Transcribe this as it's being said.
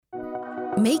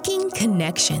Making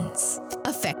connections,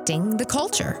 affecting the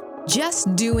culture,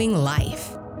 just doing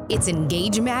life. It's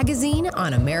Engage Magazine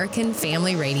on American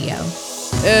Family Radio.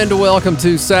 And welcome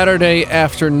to Saturday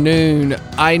afternoon.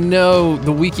 I know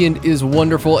the weekend is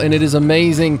wonderful and it is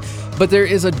amazing, but there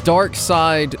is a dark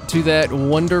side to that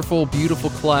wonderful,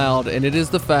 beautiful cloud, and it is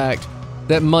the fact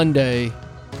that Monday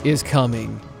is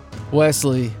coming.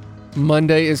 Wesley,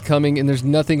 Monday is coming, and there's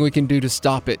nothing we can do to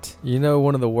stop it. You know,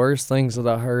 one of the worst things that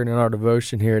I heard in our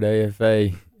devotion here at AFA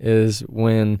is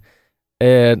when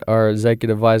Ed, our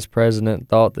executive vice president,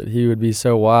 thought that he would be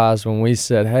so wise when we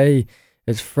said, hey,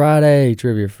 it's Friday,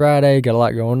 Trivia Friday, got a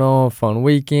lot going on, fun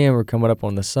weekend, we're coming up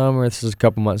on the summer. This is a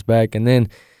couple months back. And then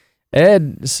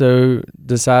Ed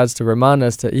decides to remind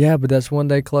us that, yeah, but that's one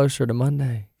day closer to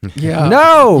Monday. Yeah.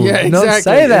 No, yeah, exactly, don't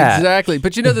say that. Exactly.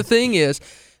 But you know, the thing is,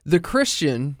 the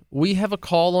Christian, we have a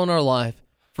call on our life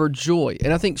for joy.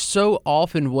 And I think so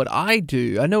often what I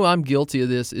do, I know I'm guilty of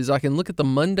this, is I can look at the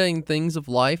mundane things of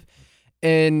life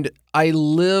and I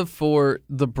live for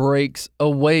the breaks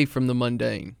away from the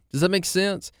mundane. Does that make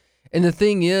sense? And the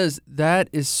thing is,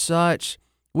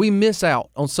 we miss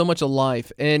out on so much of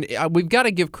life. And we've got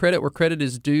to give credit where credit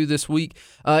is due this week.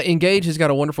 Engage has got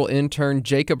a wonderful intern,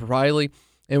 Jacob Riley.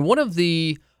 And one of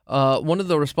the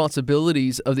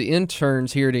responsibilities of the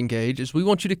interns here at Engage is we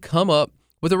want you to come up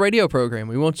with a radio program.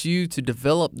 We want you to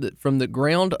develop it from the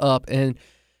ground up. And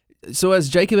so as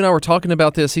Jacob and I were talking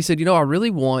about this, he said, I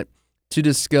really want to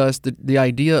discuss the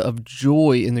idea of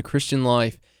joy in the Christian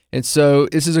life. And so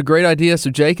this is a great idea. So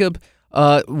Jacob,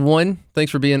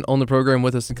 thanks for being on the program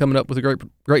with us and coming up with a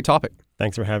great topic.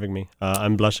 Thanks for having me.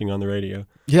 I'm blushing on the radio.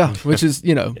 Yeah, which is,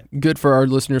 good for our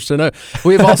listeners to know.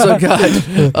 We have also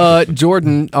got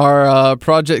Jordan, our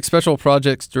special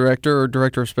projects director or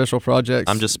director of special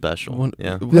projects. I'm just special.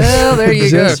 Yeah. Well, there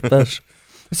you go. Special.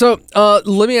 So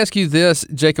let me ask you this,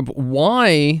 Jacob.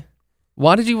 Why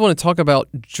did you want to talk about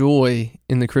joy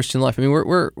in the Christian life? I mean,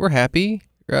 we're happy,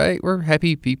 right? We're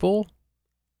happy people.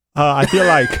 I feel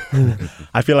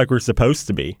like we're supposed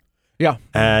to be. Yeah.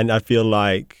 And I feel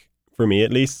like, for me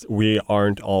at least, we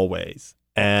aren't always.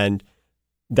 And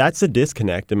that's a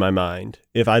disconnect in my mind.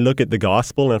 If I look at the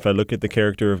gospel and if I look at the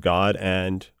character of God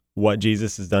and what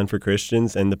Jesus has done for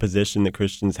Christians and the position that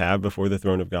Christians have before the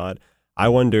throne of God, I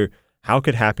wonder, how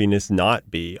could happiness not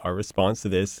be our response to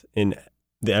this in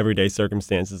the everyday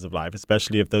circumstances of life,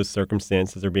 especially if those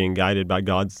circumstances are being guided by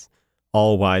God's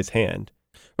all-wise hand?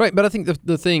 Right, but I think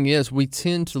the thing is we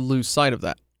tend to lose sight of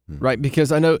that, right?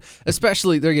 Because I know,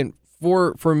 especially there again,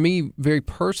 for me very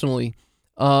personally,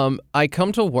 I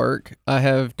come to work, I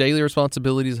have daily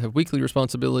responsibilities, I have weekly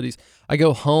responsibilities. I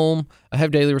go home, I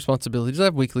have daily responsibilities, I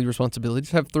have weekly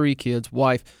responsibilities, I have 3 kids,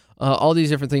 wife, all these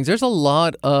different things. There's a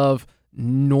lot of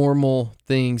normal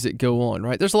things that go on,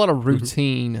 right? There's a lot of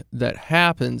routine that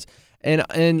happens.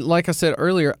 And like I said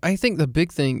earlier, I think the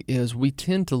big thing is we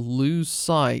tend to lose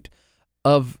sight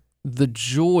of the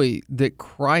joy that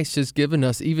Christ has given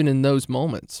us even in those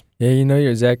moments. Yeah, you're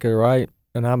exactly right.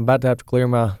 And I'm about to have to clear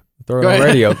my throat on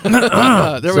radio.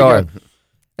 There Sorry. we go.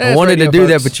 I wanted to do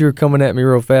that, folks. but you were coming at me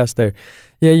real fast there.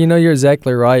 Yeah, you're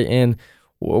exactly right. And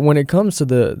when it comes to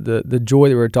the joy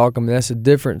that we're talking about, that's the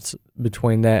difference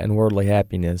between that and worldly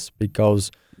happiness, because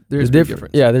there's a big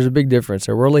difference. Yeah, there's a big difference.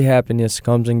 So worldly happiness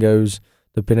comes and goes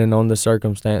depending on the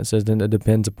circumstances, and it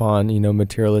depends upon,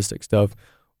 materialistic stuff.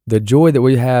 The joy that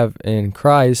we have in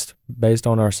Christ based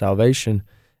on our salvation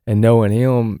and knowing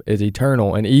Him is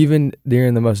eternal. And even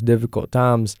during the most difficult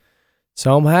times,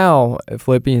 somehow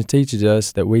Philippians teaches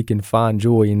us that we can find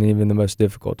joy in even the most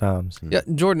difficult times. Yeah,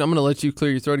 Jordan, I'm going to let you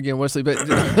clear your throat again, Wesley, but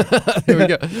there we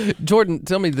go. Jordan,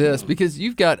 tell me this, because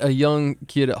you've got a young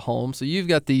kid at home, so you've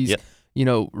got these,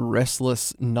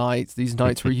 restless nights, these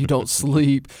nights where you don't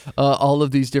sleep, all of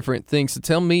these different things. So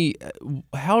tell me,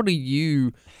 how do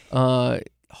you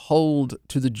hold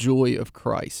to the joy of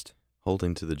Christ?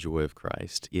 Holding to the joy of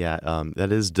Christ. Yeah,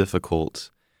 that is difficult.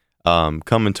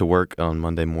 Coming to work on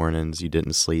Monday mornings, you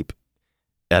didn't sleep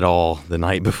at all the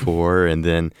night before, and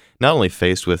then not only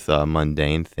faced with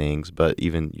mundane things, but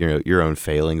even your own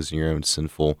failings and your own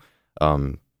sinful,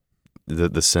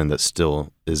 the sin that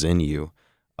still is in you,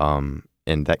 and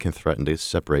that can threaten to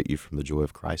separate you from the joy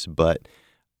of Christ. But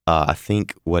I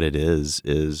think what it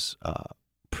is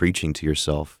preaching to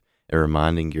yourself and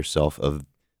reminding yourself of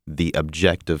the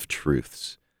objective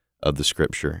truths of the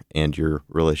Scripture and your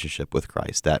relationship with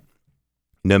Christ, that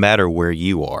no matter where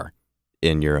you are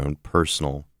in your own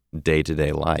personal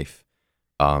day-to-day life,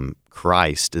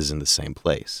 Christ is in the same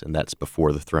place, and that's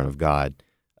before the throne of God,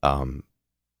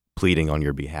 pleading on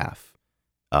your behalf.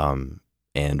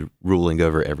 and ruling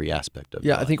over every aspect of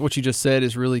Yeah, God. I think what you just said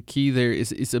is really key there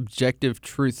is objective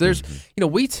truth. There's,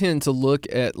 we tend to look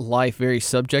at life very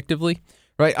subjectively,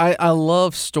 right? I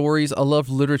love stories. I love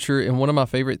literature. And one of my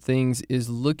favorite things is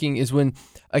when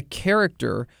a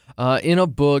character in a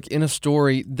book, in a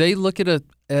story, they look at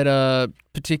a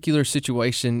particular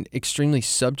situation extremely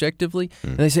subjectively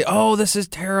and they say, oh, this is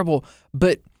terrible.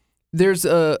 But there's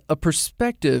a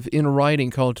perspective in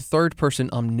writing called third-person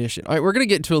omniscient. All right, we're going to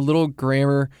get into a little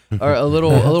grammar or a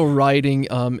little writing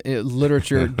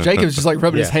literature. Jacob's just like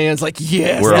rubbing his hands like,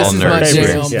 yes, We're this all is my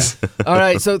nerds. jam. Yeah. All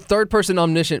right, so third-person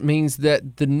omniscient means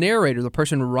that the narrator, the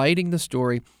person writing the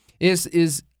story,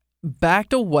 is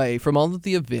backed away from all of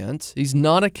the events. He's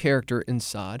not a character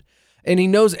inside, and he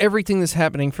knows everything that's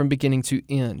happening from beginning to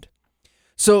end.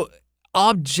 So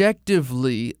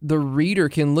objectively, the reader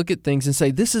can look at things and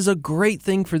say, this is a great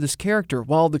thing for this character,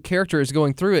 while the character is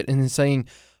going through it and then saying,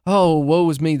 oh, woe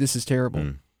is me, this is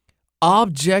terrible.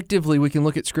 Objectively, we can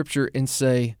look at Scripture and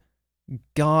say,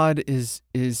 God has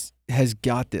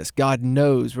got this. God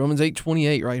knows. Romans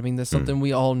 8:28, right? I mean, that's something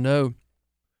we all know.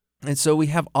 And so we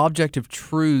have objective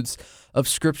truths of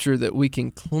Scripture that we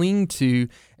can cling to,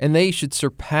 and they should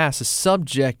surpass a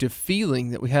subjective feeling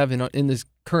that we have in this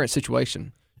current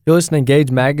situation. You're listening to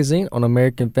Engage Magazine on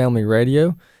American Family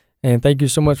Radio, and thank you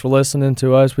so much for listening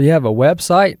to us. We have a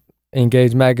website,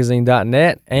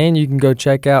 engagemagazine.net, and you can go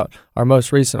check out our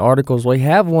most recent articles. We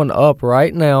have one up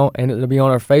right now, and it'll be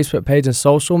on our Facebook page and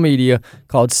social media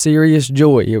called Serious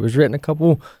Joy. It was written a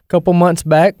couple months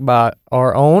back by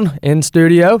our own in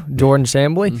studio, Jordan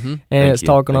Shambly, and it's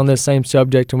talking on this same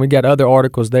subject, and we got other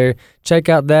articles there. Check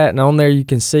out that, and on there you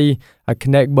can see a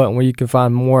connect button where you can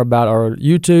find more about our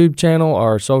YouTube channel,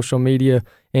 our social media,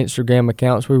 Instagram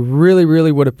accounts. We really,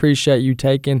 really would appreciate you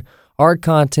taking our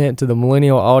content to the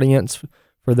millennial audience.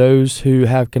 For those who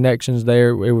have connections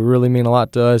there, it would really mean a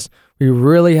lot to us. We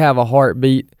really have a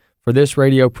heartbeat for this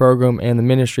radio program and the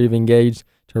ministry of Engage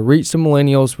to reach the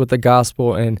millennials with the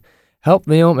gospel and help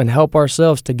them and help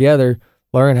ourselves together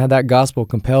learn how that gospel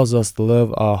compels us to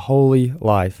live a holy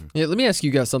life. Yeah, let me ask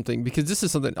you guys something, because this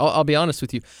is something, I'll be honest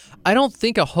with you. I don't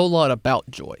think a whole lot about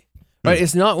joy. Right,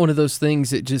 it's not one of those things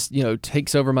that just,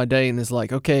 takes over my day and is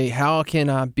like, okay, how can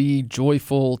I be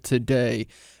joyful today?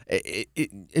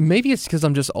 Maybe it's because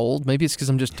I'm just old. Maybe it's because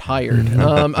I'm just tired.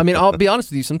 I'll be honest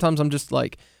with you. Sometimes I'm just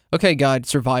like, okay, God,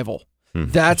 survival.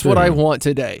 That's what I want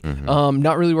today.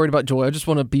 Not really worried about joy. I just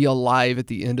want to be alive at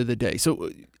the end of the day. So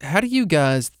how do you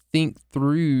guys think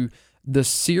through the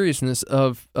seriousness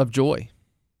of joy?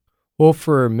 Well,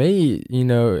 for me,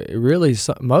 really,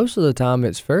 most of the time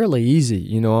it's fairly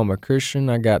easy. I'm a Christian.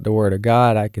 I got the Word of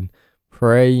God. I can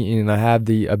pray, and I have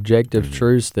the objective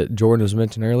truths that Jordan was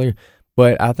mentioning earlier.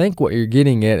 But I think what you're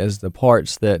getting at is the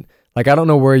parts that, like, I don't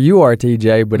know where you are,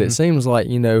 TJ, but it seems like,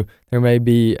 there may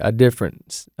be a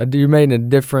difference. You're made in a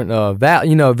different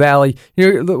valley.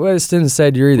 Stin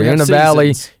said you're either in a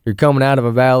valley, you're coming out of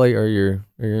a valley, or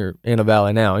you're in a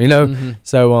valley now,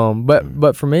 So,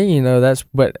 but for me,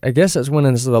 but I guess that's when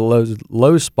it's the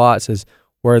low spots is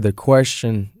where the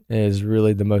question is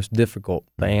really the most difficult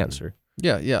to answer.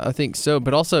 Yeah, I think so.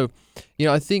 But also,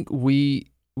 I think we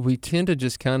tend to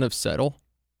just kind of settle.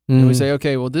 And we say,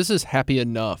 okay, well, this is happy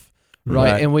enough.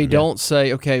 Right. And we don't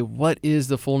say, okay, what is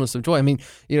the fullness of joy? I mean,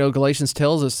 Galatians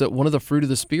tells us that one of the fruit of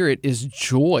the Spirit is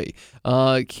joy.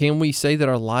 Can we say that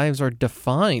our lives are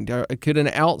defined? Could an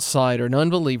outsider, an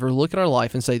unbeliever, look at our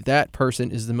life and say, that person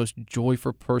is the most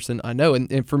joyful person I know?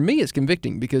 And for me, it's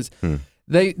convicting, because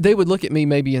they would look at me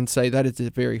maybe and say, that is a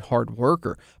very hard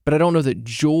worker. But I don't know that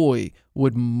joy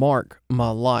would mark my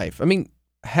life. I mean,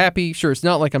 happy, sure, it's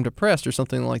not like I'm depressed or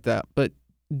something like that, but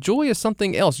joy is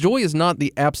something else. Joy is not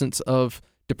the absence of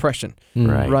depression,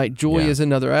 right? Joy is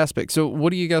another aspect. So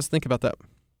what do you guys think about that?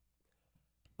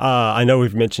 I know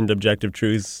we've mentioned objective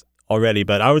truths already,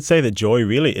 but I would say that joy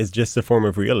really is just a form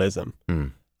of realism.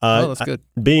 That's good.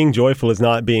 Being joyful is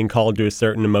not being called to a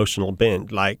certain emotional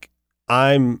bend. Like,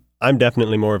 I'm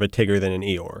definitely more of a Tigger than an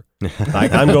Eeyore.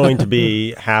 Like, I'm going to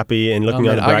be happy and looking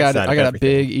on the bright side of everything. I got a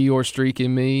big Eeyore streak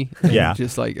in me. Yeah.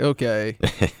 Just like, okay.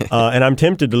 And I'm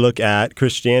tempted to look at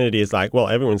Christianity as like, well,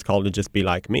 everyone's called to just be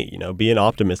like me, be an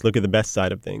optimist, look at the best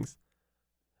side of things.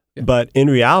 Yeah. But in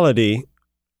reality,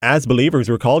 as believers,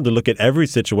 we're called to look at every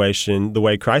situation the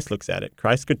way Christ looks at it.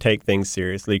 Christ could take things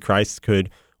seriously. Christ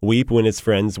could weep when his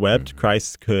friends wept.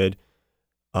 Christ could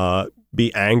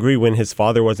be angry when his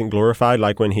Father wasn't glorified,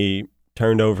 like when he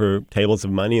turned over tables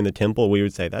of money in the temple. We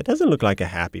would say, that doesn't look like a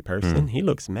happy person. He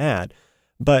looks mad.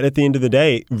 But at the end of the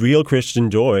day, real Christian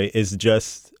joy is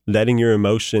just letting your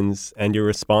emotions and your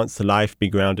response to life be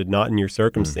grounded not in your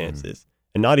circumstances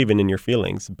and not even in your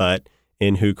feelings, but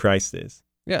in who Christ is.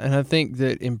 Yeah, and I think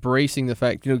that embracing the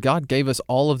fact, God gave us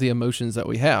all of the emotions that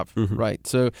we have, right?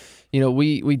 So,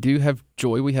 we do have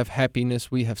joy, we have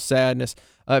happiness, we have sadness.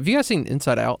 Have you guys seen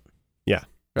Inside Out? Yeah.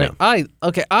 Right.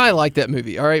 Yeah. I like that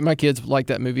movie. All right, my kids like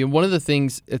that movie, and one of the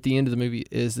things at the end of the movie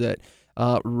is that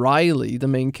Riley, the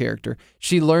main character,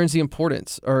 she learns the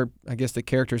importance, or I guess the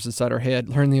characters inside her head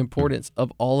learn the importance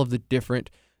of all of the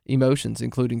different emotions,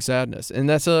 including sadness, and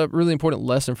that's a really important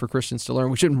lesson for Christians to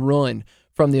learn. We shouldn't run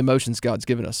from the emotions God's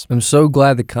given us. I'm so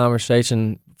glad the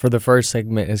conversation for the first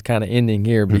segment is kind of ending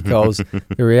here, because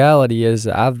the reality is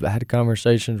that I've had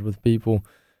conversations with people,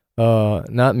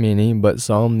 not many, but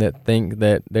some, that think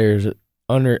that there's,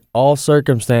 under all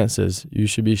circumstances, you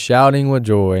should be shouting with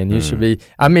joy, and you should be,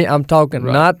 I'm talking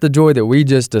not the joy that we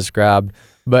just described,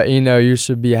 but you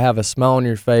should have a smile on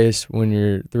your face when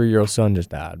your 3-year-old son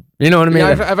just died. You know what I mean?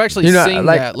 Yeah, I've actually seen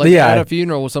that, at a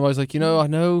funeral, somebody's like, I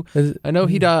know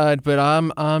he died, but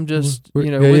I'm just,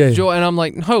 with joy, and I'm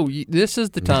like, no, this is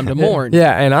the time to mourn.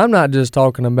 Yeah, and I'm not just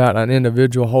talking about an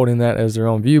individual holding that as their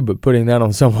own view, but putting that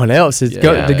on someone else to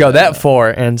go that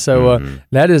far, and so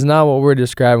that is not what we're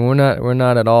describing. We're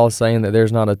not at all saying that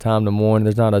there's not a time to mourn.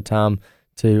 There's not a time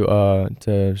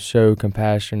to show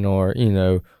compassion or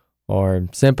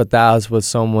sympathize with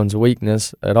someone's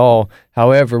weakness at all.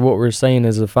 However, what we're saying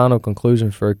is the final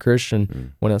conclusion for a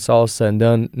Christian, when it's all said and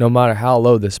done, no matter how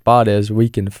low the spot is, we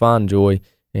can find joy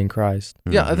in Christ.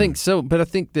 Yeah, I think so. But I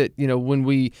think that, when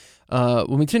we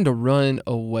tend to run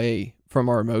away from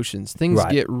our emotions, things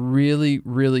get really,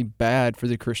 really bad for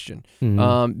the Christian,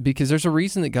 because there's a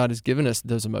reason that God has given us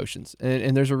those emotions,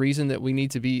 and there's a reason that we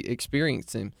need to be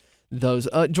experiencing those.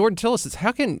 Jordan, tell us this.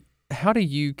 How do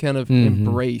you kind of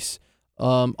embrace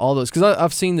all those? Because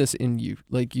I've seen this in you.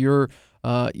 Like you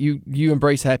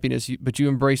embrace happiness, but you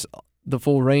embrace the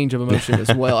full range of emotion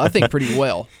as well. I think pretty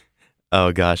well.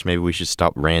 Oh gosh, maybe we should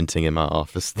stop ranting in my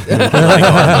office. Like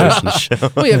our emotion show.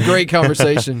 We have great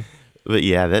conversation. But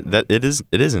yeah, that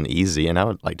it isn't easy, and I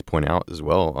would like to point out as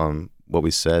well what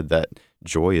we said, that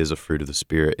joy is a fruit of the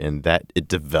Spirit, and that it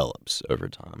develops over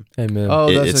time. Amen. Oh,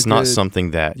 it's not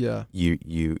something that yeah.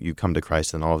 you come to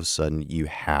Christ and all of a sudden you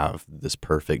have this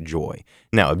perfect joy.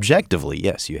 Now, objectively,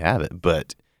 yes, you have it,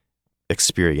 but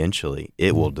experientially,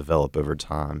 it will develop over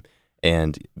time.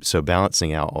 And so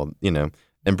balancing out all,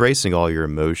 embracing all your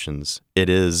emotions,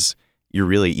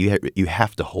 you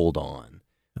have to hold on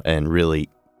and really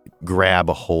grab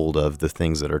a hold of the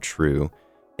things that are true.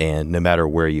 And no matter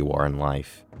where you are in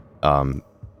life,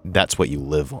 that's what you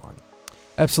live on.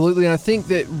 Absolutely. And I think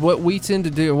that what we tend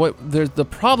to do, the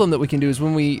problem that we can do is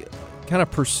when we kind of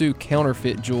pursue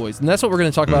counterfeit joys. And that's what we're going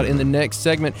to talk about in the next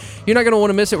segment. You're not going to want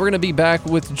to miss it. We're going to be back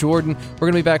with Jordan.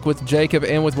 We're going to be back with Jacob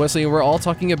and with Wesley. And we're all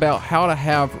talking about how to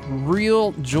have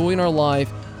real joy in our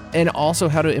life and also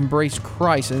how to embrace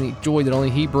Christ and the joy that only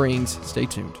He brings. Stay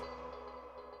tuned.